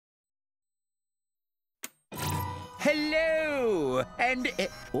Hello! And,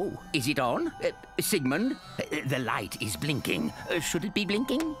 oh, is it on? Sigmund, the light is blinking. Should it be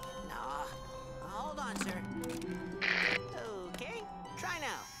blinking? No. Hold on, sir. Okay, try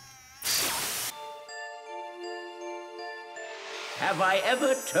now. Have I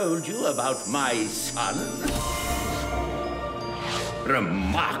ever told you about my son?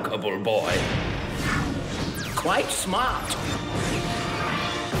 Remarkable boy. Quite smart.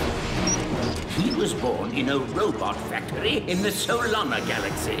 He was born in a robot factory in the Solana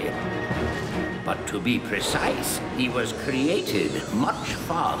galaxy. But to be precise, he was created much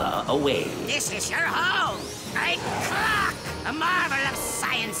farther away. This is your home! Great clock! A marvel of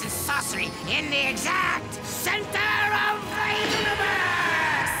science and sorcery in the exact center of the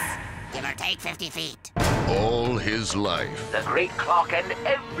universe! Give or take 50 feet. All his life, The great clock and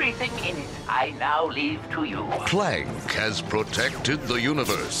everything in it, I now leave to you. Clank has protected the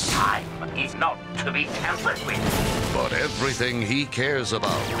universe. Time is not to be tampered with. But everything he cares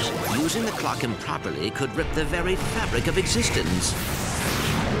about Using the clock improperly could rip the very fabric of existence.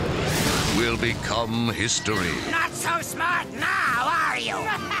 will become history. Not so smart now, are you?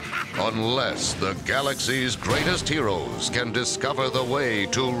 Unless the galaxy's greatest heroes can discover the way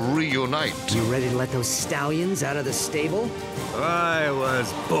to reunite. You ready to let those stallions out of the stable? I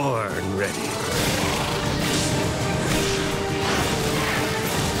was born ready.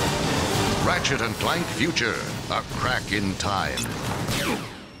 Ratchet and Clank Future, a crack in time.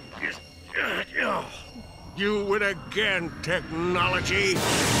 You win again, technology.